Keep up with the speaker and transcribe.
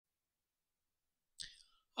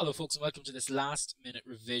Hello folks and welcome to this last minute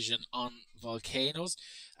revision on volcanoes.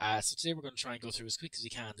 So today we're going to try and go through as quick as we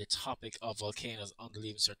can the topic of volcanoes on the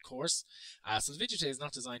Leaving Cert course. So the video today is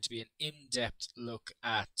not designed to be an in-depth look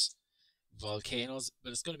at volcanoes, but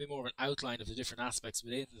it's going to be more of an outline of the different aspects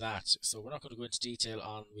within that. So we're not going to go into detail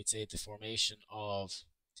on, we'd say, the formation of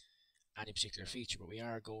any particular feature, but we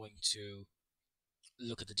are going to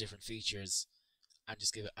look at the different features and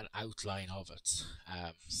just give an outline of it.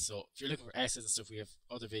 So if you're looking for essays and stuff, we have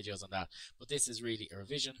other videos on that, but this is really a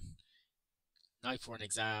revision night for an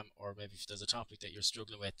exam, or maybe if there's a topic that you're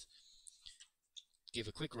struggling with, give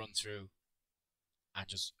a quick run through and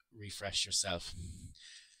just refresh yourself.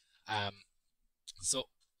 So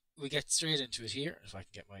we get straight into it here, if I can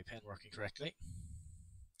get my pen working correctly.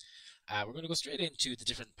 We're going to go straight into the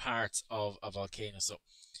different parts of a volcano. So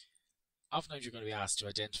oftentimes you're going to be asked to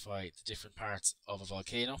identify the different parts of a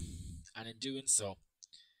volcano, and in doing so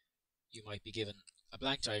you might be given a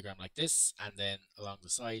blank diagram like this, and then along the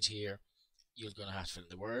side here you're going to have to fill in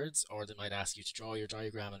the words, or they might ask you to draw your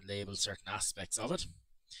diagram and label certain aspects of it.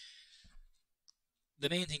 The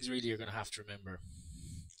main things really you're going to have to remember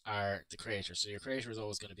are the crater. So your crater is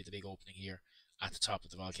always going to be the big opening here at the top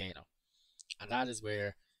of the volcano, and that is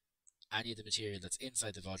where any of the material that's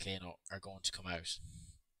inside the volcano are going to come out.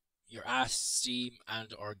 Your ash, steam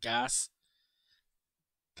and or gas,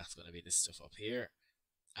 that's going to be this stuff up here.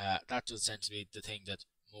 That does tend to be the thing that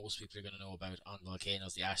most people are going to know about on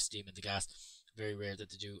volcanoes, the ash, steam and the gas. Very rare that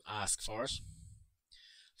they do ask for it.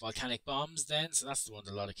 Volcanic bombs then, so that's the one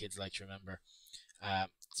that a lot of kids like to remember.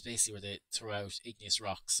 It's basically where they throw out igneous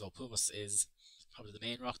rocks. So pumice is probably the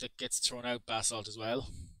main rock that gets thrown out, basalt as well.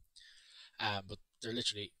 But they're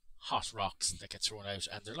literally hot rocks that get thrown out,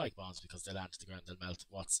 and they're like bombs because they land to the ground, they'll melt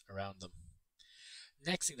what's around them.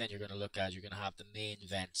 Next thing then you're going to look at, you're going to have the main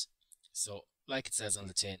vent. So like it says on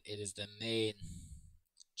the tin, it is the main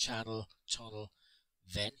channel, tunnel,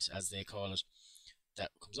 vent as they call it,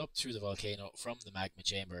 that comes up through the volcano from the magma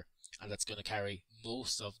chamber, and that's going to carry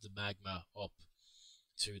most of the magma up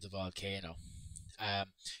through the volcano.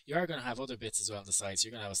 You are going to have other bits as well on the sides.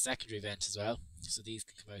 You're going to have a secondary vent as well, so these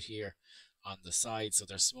can come out here on the side, so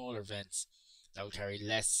they're smaller vents that will carry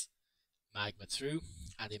less magma through,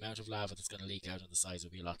 and the amount of lava that's going to leak out on the sides will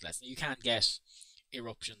be a lot less. Now you can get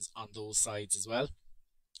eruptions on those sides as well,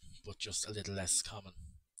 but just a little less common.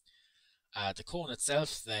 The cone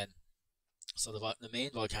itself then, so the main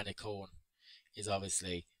volcanic cone is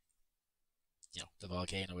obviously, you know, the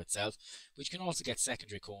volcano itself, which can also get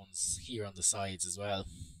secondary cones here on the sides as well,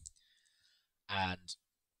 and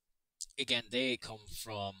again they come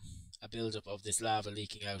from a build-up of this lava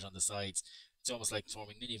leaking out on the sides. It's almost like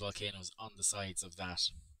forming mini volcanoes on the sides of that.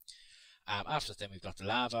 After that then we've got the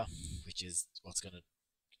lava, which is what's going to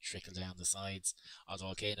trickle down the sides of the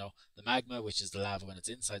volcano, the magma, which is the lava when it's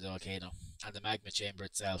inside the volcano, and the magma chamber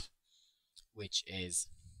itself, which is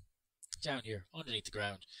down here underneath the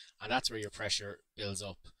ground, and that's where your pressure builds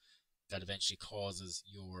up that eventually causes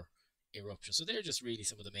your eruption. So they're just really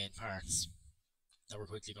some of the main parts that we're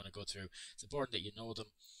quickly going to go through. It's important that you know them,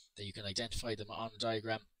 that you can identify them on a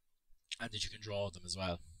diagram, and that you can draw them as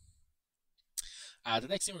well. The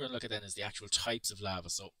next thing we're going to look at then is the actual types of lava.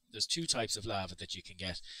 So there's two types of lava that you can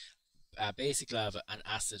get, basic lava and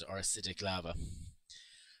acid or acidic lava.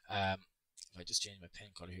 If I just change my pen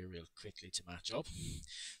color here real quickly to match up.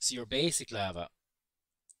 So your basic lava,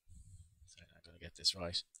 sorry, I'm going to get this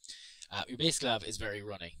right. Your basic lava is very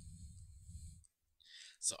runny.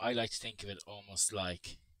 So I like to think of it almost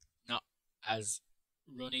like, not as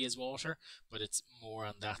runny as water, but it's more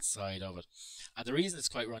on that side of it. And the reason it's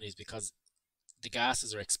quite runny is because the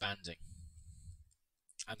gases are expanding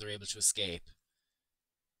and they're able to escape,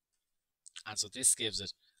 and so this gives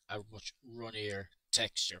it a much runnier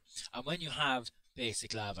texture. And when you have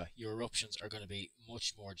basic lava, your eruptions are going to be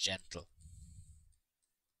much more gentle.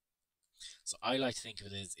 So I like to think of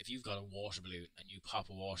it as, if you've got a water balloon and you pop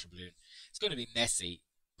a water balloon, it's going to be messy,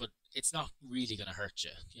 but it's not really going to hurt you.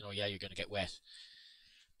 You know, yeah, you're going to get wet,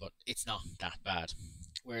 but it's not that bad.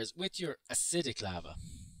 Whereas with your acidic lava,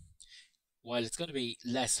 while it's going to be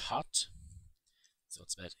less hot, so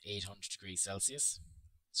it's about 800 degrees Celsius,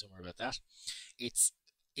 somewhere about that, it's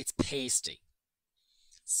pasty.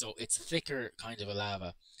 So it's thicker kind of a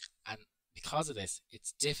lava, and because of this,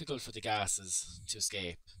 it's difficult for the gases to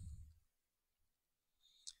escape.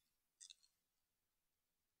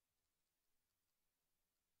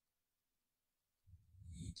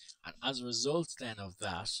 And as a result then of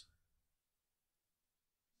that,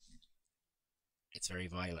 it's very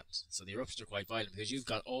violent. So the eruptions are quite violent because you've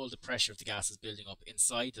got all the pressure of the gases building up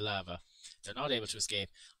inside the lava. They're not able to escape,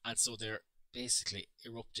 and so they're basically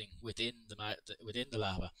erupting within the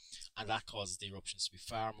lava, and that causes the eruptions to be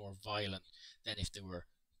far more violent than if they were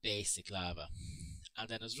basic lava. And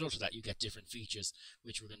then as a result of that, you get different features,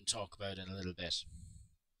 which we're going to talk about in a little bit.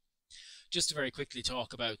 Just to very quickly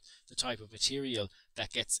talk about the type of material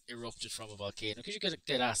that gets erupted from a volcano, because you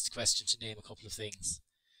get asked the question to name a couple of things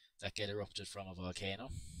that get erupted from a volcano.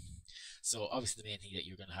 So obviously the main thing that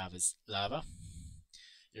you're going to have is lava.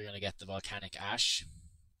 You're going to get the volcanic ash.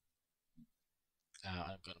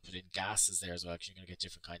 I'm going to put in gases there as well, because you're going to get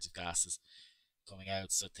different kinds of gases coming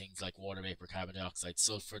out. So things like water vapor, carbon dioxide,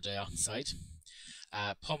 sulfur dioxide.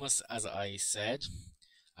 Pumice, as I said.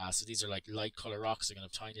 So these are like light color rocks. They're going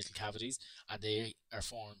to have tiny little cavities, and they are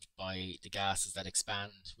formed by the gases that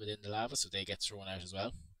expand within the lava, so they get thrown out as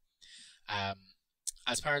well.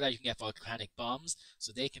 As part of that, you can get volcanic bombs,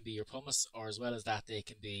 so they can be your pumice, or as well as that, they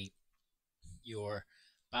can be your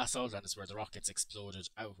basalt, and it's where the rock gets exploded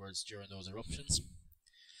outwards during those eruptions.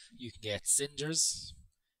 You can get cinders.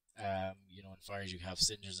 You know, in fires you have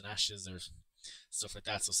cinders and ashes or stuff like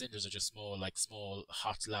that. So cinders are just small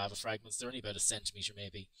hot lava fragments. They're only about a centimeter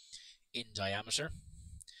maybe in diameter.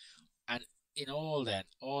 And in all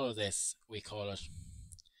of this, we call it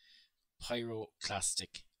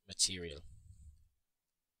pyroclastic material.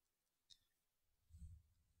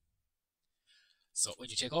 So when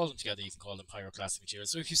you take all of them together, you can call them pyroclastic material.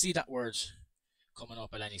 So if you see that word coming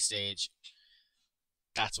up at any stage,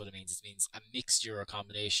 that's what it means. It means a mixture or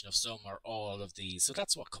combination of some or all of these. So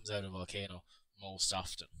that's what comes out of a volcano most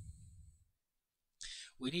often.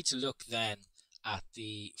 We need to look then at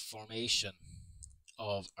the formation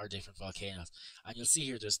of our different volcanoes. And you'll see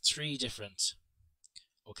here there's 3 different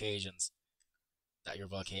occasions that your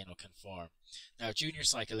volcano can form. Now at junior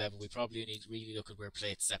cycle level, we probably need to really look at where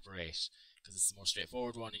plates separate, because it's the more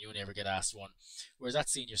straightforward one and you only ever get asked one. Whereas at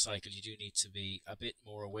senior cycle, you do need to be a bit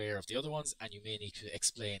more aware of the other ones, and you may need to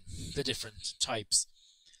explain the different types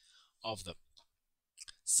of them.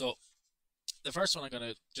 So the first one I'm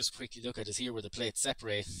going to just quickly look at is here where the plates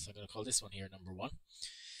separate. So I'm going to call this one here number 1.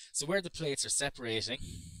 So where the plates are separating,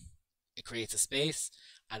 it creates a space,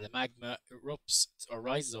 and the magma erupts or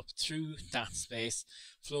rises up through that space,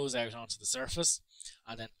 flows out onto the surface,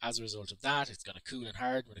 and then as a result of that, it's going to cool and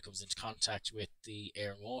harden when it comes into contact with the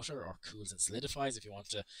air and water, or cools and solidifies. If you want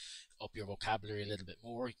to up your vocabulary a little bit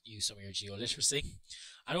more, use some of your geoliteracy,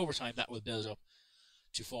 and over time that will build up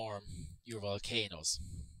to form your volcanoes.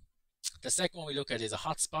 The second one we look at is a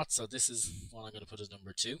hotspot, so this is one I'm going to put as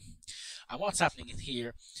number 2. And what's happening in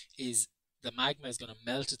here is the magma is going to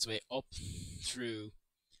melt its way up through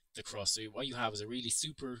the crust. So what you have is a really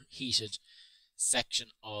superheated section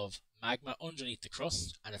of magma underneath the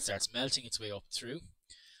crust, and it starts melting its way up through.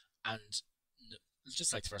 And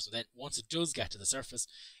just like the first one, then once it does get to the surface,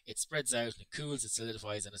 it spreads out and it cools, it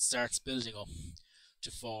solidifies, and it starts building up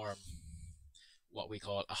to form what we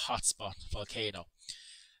call a hotspot volcano.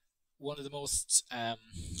 One of the most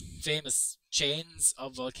famous chains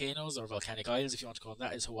of volcanoes, or volcanic islands if you want to call them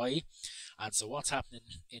that, is Hawaii. And so what's happening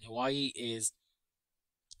in Hawaii is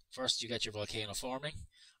first you get your volcano forming,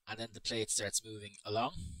 and then the plate starts moving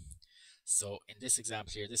along. So in this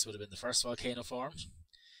example here, this would have been the first volcano formed.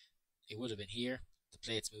 It would have been here. The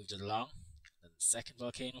plates moved it along. Then the second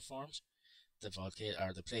volcano formed. The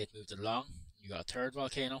plate moved it along. You got a third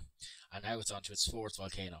volcano, and now it's on to its 4th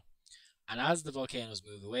volcano. And as the volcanoes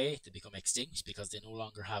move away, they become extinct because they no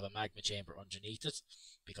longer have a magma chamber underneath it,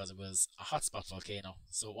 because it was a hotspot volcano.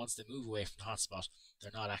 So once they move away from the hotspot,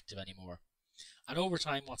 they're not active anymore. And over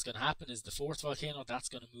time, what's going to happen is the 4th volcano, that's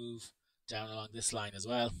going to move down along this line as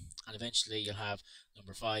well. And eventually you'll have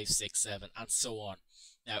number 5, 6, 7, and so on.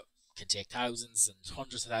 Now, it can take thousands and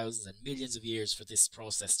hundreds of thousands and millions of years for this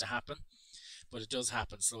process to happen, but it does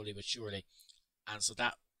happen slowly but surely. And so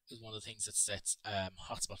that is one of the things that sets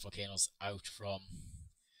hotspot volcanoes out from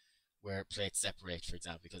where plates separate, for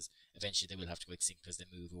example, because eventually they will have to go extinct because they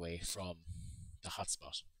move away from the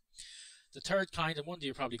hotspot. The third kind, and one that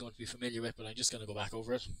you're probably going to be familiar with, but I'm just going to go back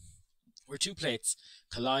over it, where 2 plates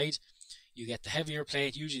collide. You get the heavier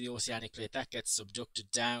plate, usually the oceanic plate, that gets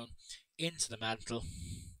subducted down into the mantle,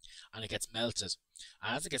 and it gets melted.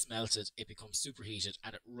 And as it gets melted, it becomes superheated,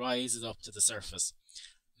 and it rises up to the surface,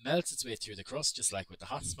 melts its way through the crust, just like with the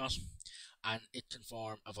hotspot, and it can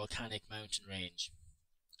form a volcanic mountain range,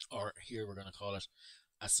 or here we're going to call it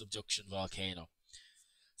a subduction volcano.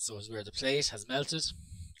 So it's where the plate has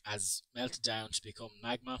melted down to become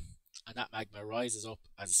magma, and that magma rises up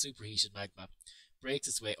as a superheated magma, breaks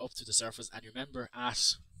its way up to the surface. And remember,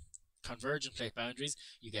 at convergent plate boundaries,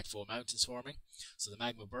 you get fold mountains forming. So the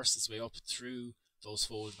magma bursts its way up through those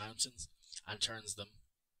fold mountains and turns them,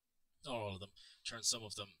 not all of them, turns some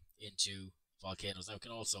of them into volcanoes. Now it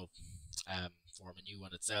can also form a new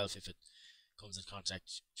one itself. If it comes in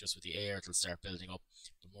contact just with the air, it'll start building up,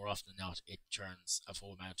 but more often than not it turns a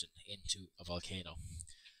full mountain into a volcano.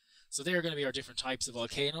 So there are going to be our different types of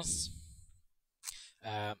volcanoes.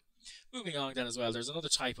 Moving on then as well, there's another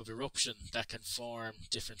type of eruption that can form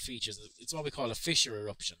different features. It's what we call a fissure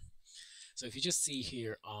eruption. So if you just see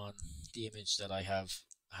here on the image that I have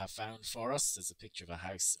found for us, there's a picture of a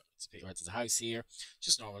house. There's a house here,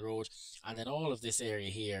 just normal road, and then all of this area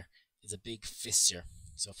here is a big fissure.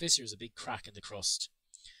 So a fissure is a big crack in the crust,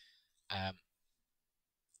 and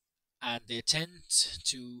they tend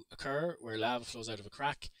to occur where lava flows out of a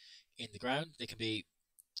crack in the ground. They can be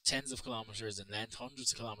tens of kilometers in length,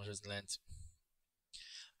 hundreds of kilometers in length,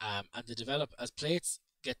 and they develop as plates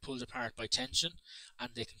get pulled apart by tension,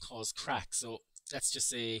 and they can cause cracks. So let's just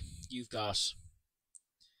say you've got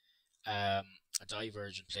a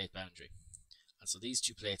divergent plate boundary, and so these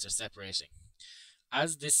two plates are separating.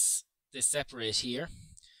 As this separate here,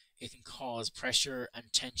 it can cause pressure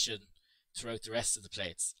and tension throughout the rest of the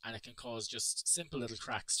plates, and it can cause just simple little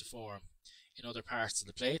cracks to form in other parts of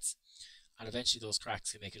the plates, and eventually those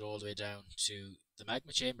cracks can make it all the way down to the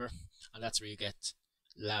magma chamber, and that's where you get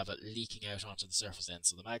lava leaking out onto the surface end.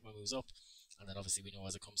 So the magma moves up, and then obviously we know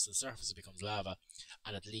as it comes to the surface it becomes lava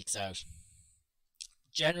and it leaks out.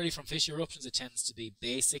 Generally from fissure eruptions it tends to be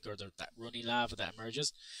basic, or that runny lava that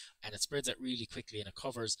emerges, and it spreads out really quickly, and it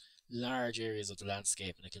covers large areas of the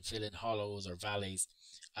landscape, and it can fill in hollows or valleys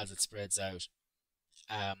as it spreads out.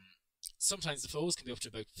 Sometimes the flows can be up to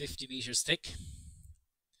about 50 meters thick,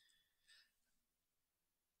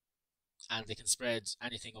 and they can spread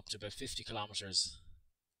anything up to about 50 kilometers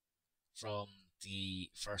from the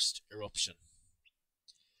first eruption.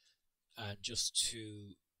 And just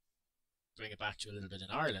to bring it back to a little bit in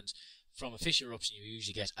Ireland, from a fissure eruption you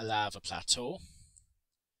usually get a lava plateau,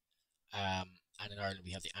 and in Ireland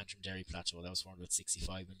we have the Antrim Derry Plateau that was formed about 65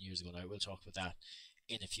 million years ago. Now we'll talk about that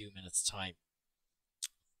in a few minutes time,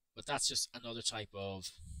 but that's just another type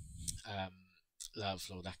of lava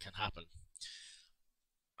flow that can happen.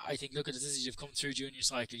 I think, look at this, as you've come through junior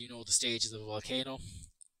cycle, you know the stages of a volcano.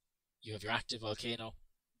 You have your active volcano,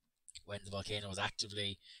 when the volcano is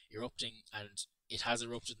actively erupting, and it has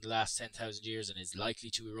erupted in the last 10,000 years and is likely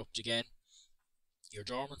to erupt again. Your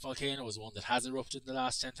dormant volcano is one that has erupted in the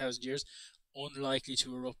last 10,000 years, unlikely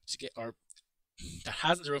to erupt again, or that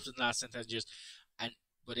hasn't erupted in the last 10,000 years,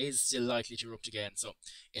 but is still likely to erupt again. So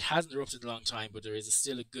it hasn't erupted in a long time, but there is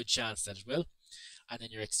still a good chance that it will. And then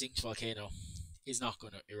your extinct volcano is not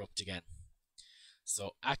going to erupt again.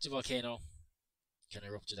 So active volcano can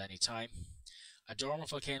erupt at any time. A dormant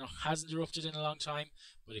volcano hasn't erupted in a long time,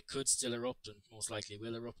 but it could still erupt and most likely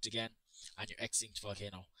will erupt again. And your extinct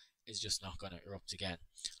volcano is just not going to erupt again.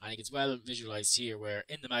 I think it's well visualized here, where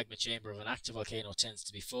in the magma chamber of an active volcano tends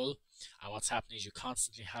to be full, and what's happening is you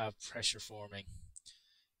constantly have pressure forming,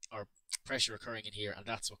 or pressure occurring in here, and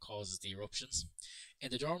that's what causes the eruptions.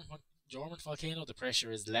 In the dormant volcano the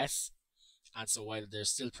pressure is less, and so while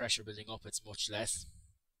there's still pressure building up, it's much less,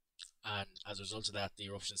 and as a result of that the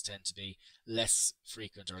eruptions tend to be less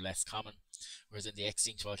frequent or less common. Whereas in the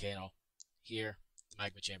extinct volcano here, the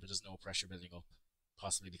magma chamber, there's no pressure building up,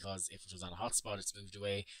 possibly because if it was on a hotspot it's moved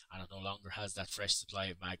away and it no longer has that fresh supply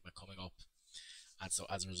of magma coming up, and so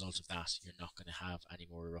as a result of that you're not going to have any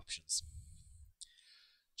more eruptions.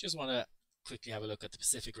 Just want to quickly have a look at the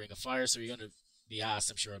Pacific Ring of Fire. So you're going to be asked,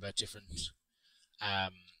 I'm sure, about different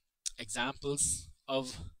examples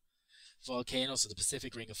of volcanoes. So the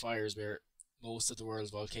Pacific Ring of Fire is where most of the world's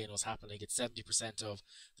volcanoes happen. I think it's 70% of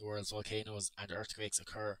the world's volcanoes and earthquakes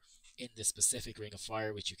occur in this Pacific Ring of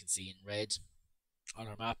Fire, which you can see in red on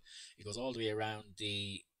our map. It goes all the way around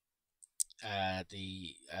the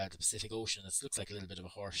Pacific Ocean. It looks like a little bit of a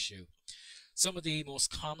horseshoe. Some of the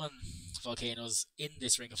most common volcanoes in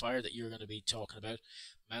this Ring of Fire that you're going to be talking about: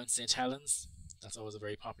 Mount St. Helens, that's always a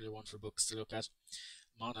very popular one for books to look at.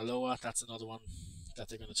 Mauna Loa, that's another one that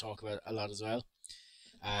they're going to talk about a lot as well.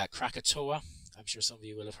 Krakatoa, I'm sure some of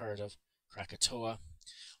you will have heard of Krakatoa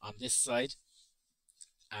on this side.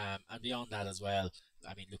 And beyond that as well,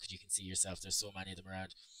 I mean, look, you can see yourself, there's so many of them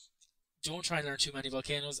around. Don't try and learn too many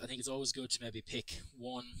volcanoes. I think it's always good to maybe pick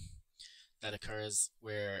one that occurs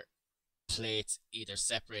where plates either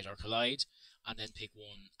separate or collide, and then pick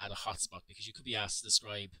one at a hotspot, because you could be asked to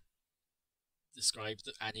describe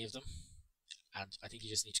any of them, and I think you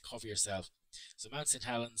just need to cover yourself. So Mount St.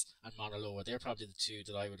 Helens and Mauna Loa, they're probably the two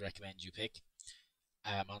that I would recommend you pick.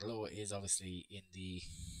 Mauna Loa is obviously in the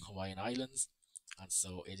Hawaiian Islands, and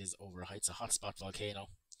so it is over heights, a hotspot volcano.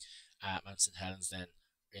 Mount St. Helens then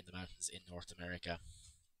in the mountains in North America.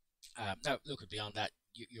 Now look, beyond that,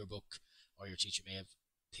 your book or your teacher may have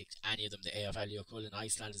picked any of them. The Eyjafjallajökull in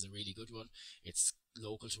Iceland is a really good one. It's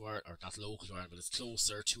local to Ireland, or not local to Ireland, but it's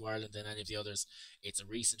closer to Ireland than any of the others. It's a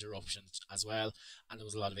recent eruption as well, and there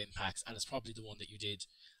was a lot of impacts, and it's probably the one that you did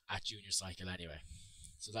at junior cycle anyway.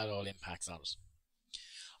 So that all impacts on it.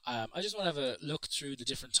 I just want to have a look through the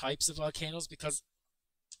different types of volcanoes, because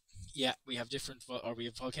yeah, we have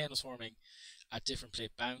volcanoes forming at different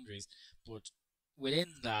plate boundaries, but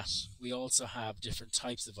within that we also have different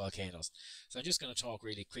types of volcanoes. So I'm just going to talk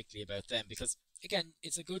really quickly about them, because again,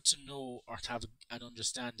 it's a good to know or to have an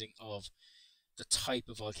understanding of the type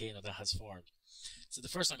of volcano that has formed. So the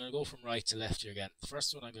first, I'm going to go from right to left here again. The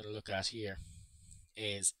first one I'm going to look at here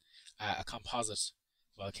is a composite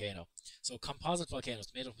volcano. So composite volcano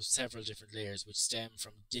is made up of several different layers which stem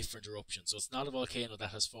from different eruptions. So it's not a volcano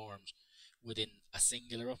that has formed within a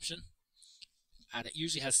single eruption, and it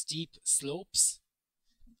usually has steep slopes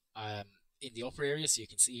in the upper area. So you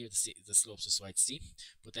can see here the slopes are quite steep,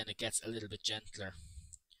 but then it gets a little bit gentler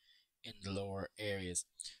in the lower areas.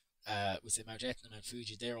 We say Mount Etna, Mount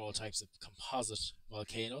Fuji, they're all types of composite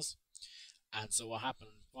volcanoes. And so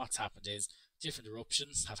what's happened is different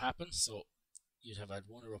eruptions have happened. So you'd have had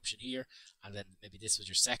one eruption here, and then maybe this was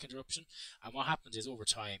your second eruption. And what happened is, over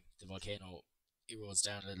time, the volcano erodes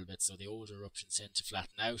down a little bit. So the older eruptions tend to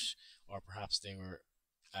flatten out, or perhaps they were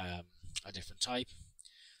a different type.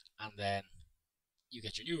 And then you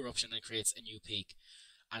get your new eruption, and it creates a new peak.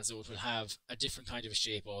 And so it will have a different kind of a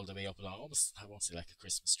shape all the way up along, almost, I won't say like a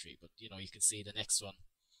Christmas tree, but you know, you can see the next one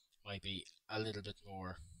might be a little bit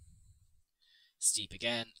more steep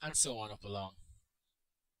again, and so on up along,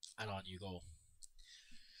 and on you go.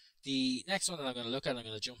 The next one that I'm going to look at, I'm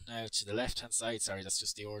going to jump now to the left hand side. Sorry, that's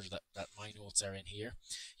just the order that my notes are in here.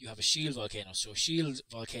 You have a shield volcano. So a shield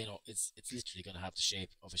volcano, it's literally going to have the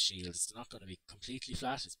shape of a shield. It's not going to be completely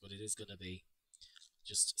flat, but it is going to be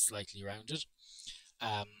just slightly rounded.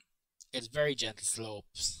 It's very gentle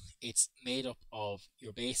slopes. It's made up of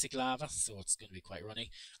your basic lava, so it's going to be quite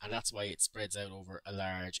runny, and that's why it spreads out over a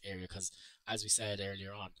large area, because as we said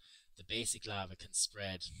earlier on, the basic lava can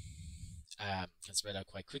spread out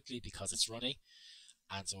quite quickly because it's runny,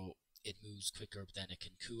 and so it moves quicker, but then it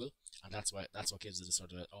can cool, and that's what gives it a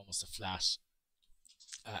sort of almost a flat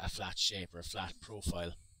shape or a flat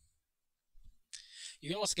profile. You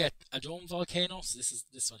can also get a dome volcano. So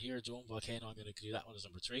this one here, a dome volcano. I'm going to do that one as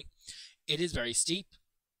number 3. It is very steep.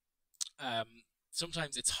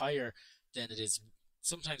 Sometimes it's higher than it is.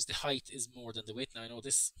 Sometimes the height is more than the width. Now I know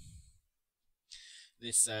this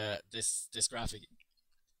graphic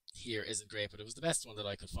here isn't great, but it was the best one that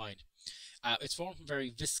I could find. It's formed from very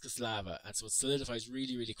viscous lava, and so it solidifies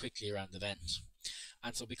really, really quickly around the vent.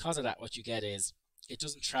 And so because of that, what you get is it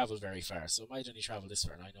doesn't travel very far. So it might only travel this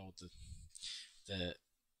far, and I know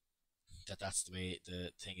that's the way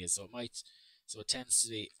the thing is. So it tends to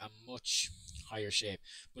be a much higher shape.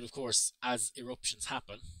 But of course, as eruptions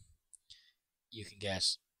happen, you can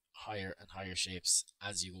get higher and higher shapes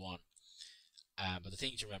as you go on. But the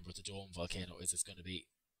thing to remember with the dome volcano is it's going to be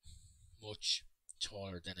much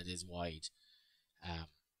taller than it is wide. And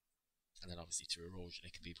then obviously through erosion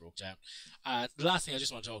it can be broke down. The last thing I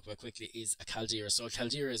just want to talk about quickly is a caldera. So a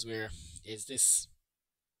caldera is this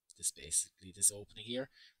basically this opening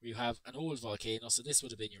here, where you have an old volcano. So this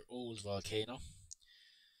would have been your old volcano.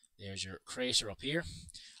 There's your crater up here,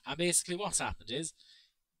 and basically what's happened is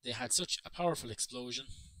they had such a powerful explosion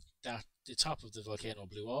that the top of the volcano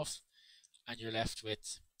blew off, and you're left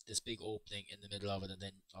with this big opening in the middle of it. And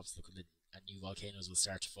then obviously new volcanoes will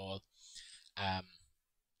start to fall.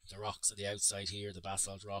 The rocks on the outside here, the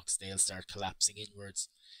basalt rocks, they'll start collapsing inwards,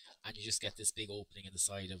 and you just get this big opening in the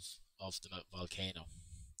side of the volcano.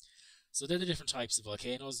 So they're the different types of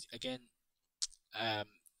volcanoes. Again,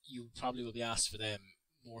 you probably will be asked for them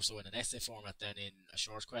more so in an essay format than in a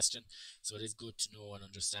short question. So it is good to know and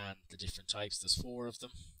understand the different types. There's 4 of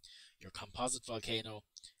them. Your composite volcano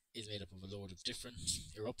is made up of a load of different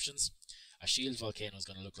eruptions. A shield volcano is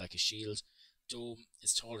going to look like a shield. Dome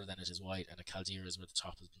is taller than it is wide, and a caldera is where the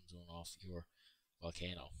top has been blown off your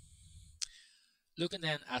volcano. Looking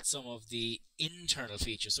then at some of the internal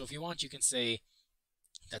features. So if you want, you can say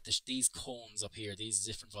that these cones up here, these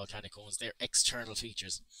different volcanic cones, they're external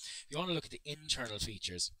features. If you want to look at the internal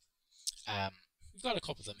features, we've got a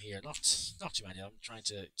couple of them here, not too many. I'm trying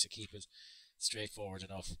to keep it straightforward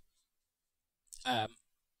enough.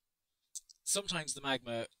 Sometimes the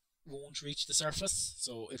magma won't reach the surface,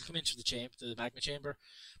 so it'll come into the magma chamber,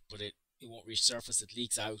 but it won't reach the surface. It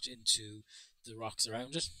leaks out into the rocks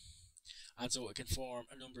around it, and so it can form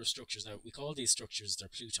a number of structures. Now we call these structures, they're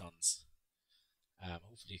plutons.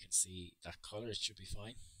 Hopefully you can see that colour, it should be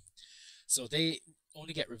fine. So they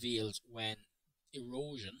only get revealed when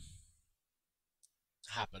erosion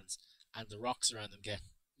happens and the rocks around them get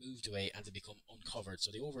moved away and they become uncovered. So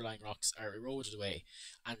the overlying rocks are eroded away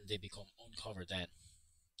and they become uncovered then.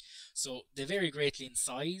 So they vary greatly in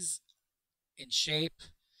size, in shape,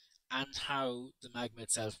 and how the magma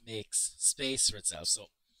itself makes space for itself. So,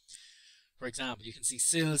 for example, you can see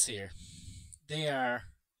sills here. They are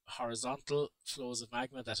horizontal flows of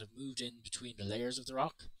magma that have moved in between the layers of the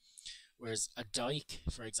rock, whereas a dike,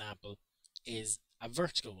 for example, is a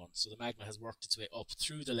vertical one. So the magma has worked its way up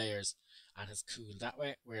through the layers and has cooled that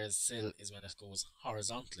way, whereas sill is when it goes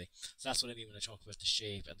horizontally. So that's what I mean when I talk about the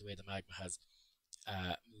shape and the way the magma has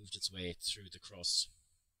moved its way through the crust.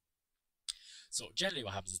 So generally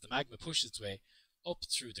what happens is the magma pushes its way up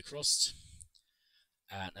through the crust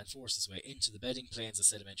and forces its way into the bedding planes of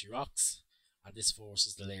sedimentary rocks, and this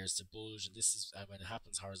forces the layers to bulge, and this is when it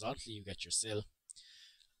happens horizontally you get your sill,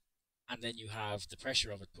 and then you have the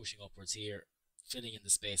pressure of it pushing upwards here, filling in the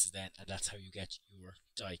spaces then, and that's how you get your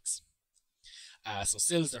dikes. So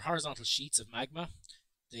sills, they're horizontal sheets of magma.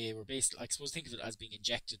 They were based, I suppose, think of it as being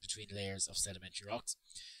injected between layers of sedimentary rocks.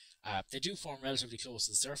 They do form relatively close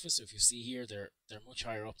to the surface, so if you see here, they're much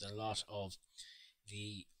higher up than a lot of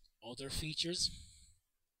the other features.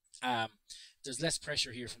 There's less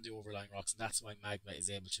pressure here from the overlying rocks, and that's why magma is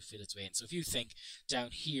able to fit its way in. So if you think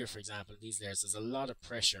down here, for example, in these layers, there's a lot of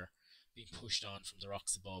pressure being pushed on from the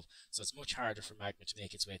rocks above, so it's much harder for magma to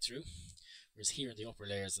make its way through. Whereas here in the upper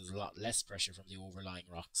layers, there's a lot less pressure from the overlying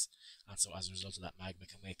rocks, and so as a result of that, magma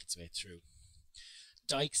can make its way through.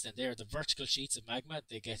 Dikes, then, they're the vertical sheets of magma.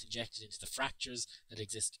 They get injected into the fractures that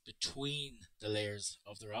exist between the layers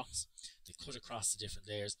of the rocks. They cut across the different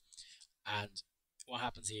layers, and what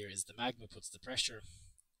happens here is the magma puts the pressure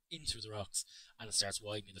in through the rocks and it starts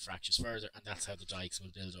widening the fractures further, and that's how the dikes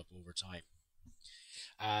will build up over time.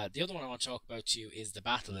 The other one I want to talk about to you is the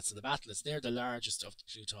batholiths. So the batholiths, they're the largest of the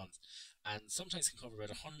plutons and sometimes can cover about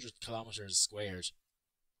 100 kilometers squared.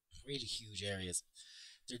 Really huge areas.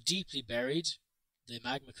 They're deeply buried. The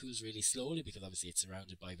magma cools really slowly because obviously it's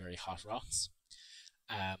surrounded by very hot rocks,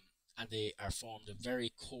 and they are formed of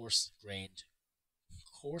very coarse-grained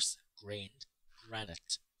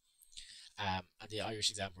granite. And the Irish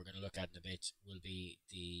example we're going to look at in a bit will be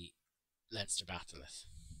the Leinster batholith.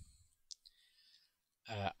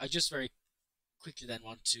 I just very quickly then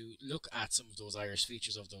want to look at some of those Irish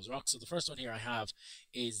features of those rocks. So the first one here I have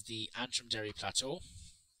is the Antrim Derry Plateau.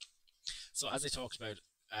 So as I talked about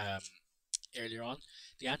earlier on,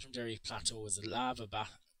 the Antrim Derry Plateau is a lava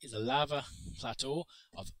plateau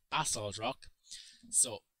of basalt rock.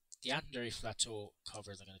 So the Antrim Derry Plateau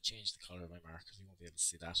covers, I'm going to change the colour of my markers, you won't be able to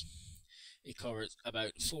see that. It covers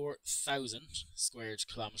about 4,000 squared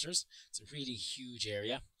kilometres. It's a really huge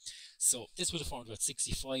area. So this would have formed about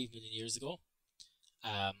 65 million years ago,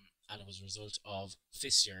 and it was a result of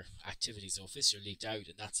fissure activity. So fissure leaked out,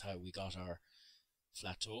 and that's how we got our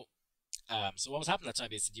plateau. So what was happening at that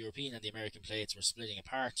time is the European and the American plates were splitting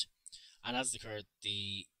apart, and as it occurred,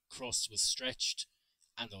 the crust was stretched,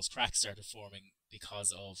 and those cracks started forming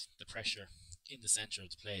because of the pressure in the centre of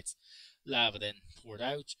the plates. Lava then poured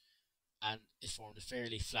out, and it formed a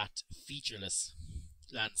fairly flat, featureless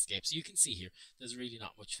landscape. So you can see here, there's really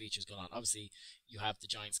not much features going on. Obviously, you have the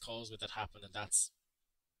Giant's Causeway that happened, and that's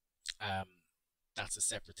a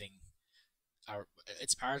separate thing.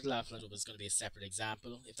 It's part of the lava plateau, but it's going to be a separate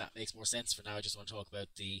example, if that makes more sense. For now, I just want to talk about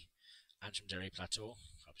the Antrim Derry Plateau.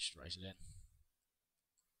 Probably should write it in.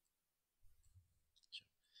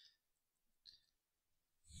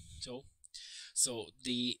 So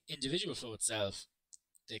the individual flow itself,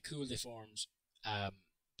 they formed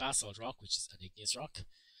basalt rock, which is an igneous rock,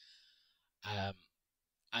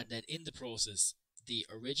 and then in the process, the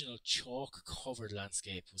original chalk-covered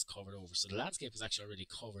landscape was covered over. So the landscape was actually already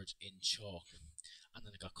covered in chalk, and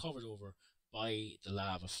then it got covered over by the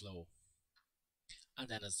lava flow. And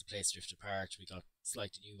then as the plates drifted apart, we got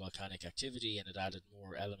slightly new volcanic activity, and it added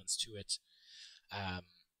more elements to it.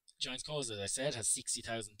 Giant's Causeway, as I said, has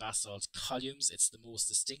 60,000 basalt columns. It's the most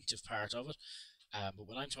distinctive part of it. But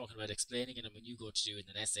when I'm talking about explaining it, and when you go to do it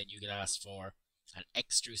in an essay and you get asked for an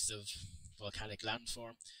extrusive volcanic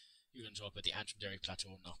landform, you're going to talk about the Antrim Derry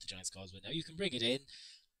Plateau, not the Giant's Causeway. Now you can bring it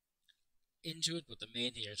into it, but the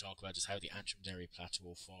main thing you're talk about is how the Antrim Derry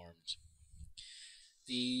Plateau formed.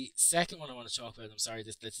 The second one I want to talk about, I'm sorry,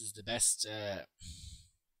 this is the best that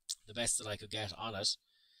I could get on it,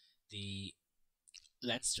 the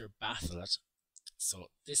Leinster batholith. So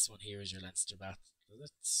this one here is your Leinster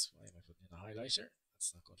batholith. Why am I putting in a highlighter?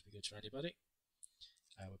 That's not going to be good for anybody.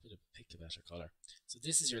 We'll pick a better colour. So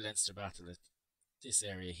this is your Leinster batholith. this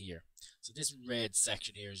area here. So this red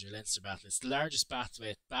section here is your Leinster Batholith. It's the largest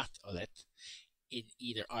batholith in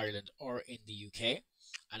either Ireland or in the UK,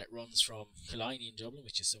 and it runs from Killiney in Dublin,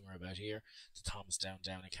 which is somewhere about here, to Thomastown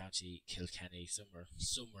down in County Kilkenny,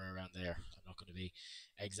 somewhere around there. I'm not going to be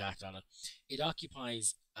exact on it. It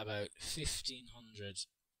occupies about 1,500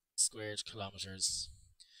 square kilometres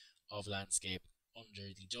of landscape under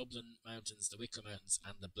the Dublin Mountains, the Wicklow Mountains,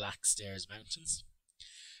 and the Blackstairs Mountains.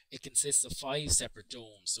 It consists of 5 separate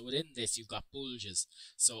domes. So within this, you've got bulges.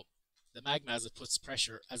 So the magma, as it puts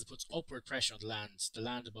upward pressure on the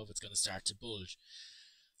land above it's going to start to bulge.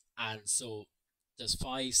 And so there's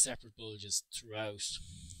 5 separate bulges throughout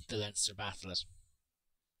the Leinster Batholith.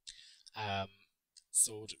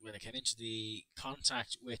 So when it came into the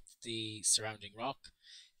contact with the surrounding rock,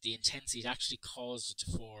 the intensity actually caused it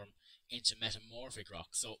to form into metamorphic rock.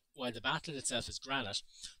 So while the batholith itself is granite,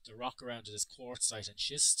 the rock around it is quartzite and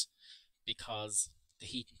schist, because the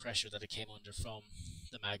heat and pressure that it came under from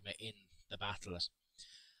the magma in the batholith.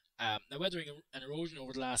 Now, weathering and erosion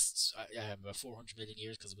over the last about 400 million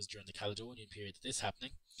years, because it was during the Caledonian period that this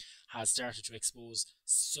happening, has started to expose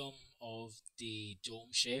some of the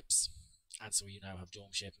dome shapes, and so you now have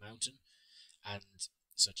dome-shaped mountain, and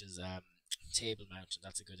such as Table Mountain.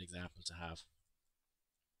 That's a good example to have.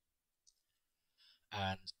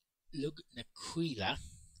 And Lugnaquila,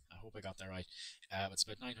 I hope I got that right, it's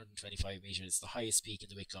about 925 metres. It's the highest peak in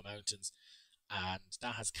the Wicklow Mountains, and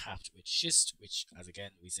that has capped with schist, which, as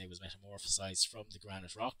again we say, was metamorphosized from the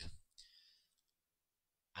granite rock.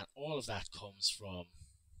 And all of that comes from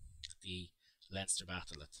the Leinster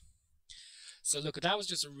Batholith. So look, that was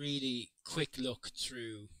just a really quick look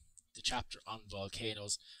through the chapter on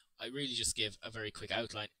volcanoes. I really just give a very quick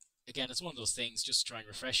outline. Again, it's one of those things just to try and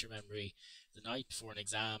refresh your memory the night before an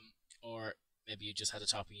exam, or maybe you just had a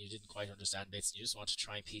topic and you didn't quite understand bits and you just want to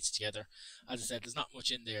try and piece it together. As I said, there's not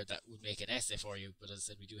much in there that would make an essay for you, but as I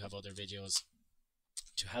said, we do have other videos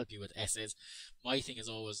to help you with essays. My thing is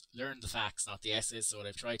always learn the facts, not the essays. So what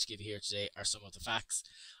I've tried to give you here today are some of the facts,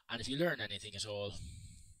 and if you learn anything at all,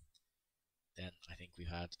 then I think we've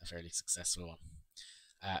had a fairly successful one.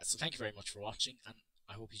 So thank you very much for watching, and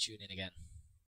I hope you tune in again.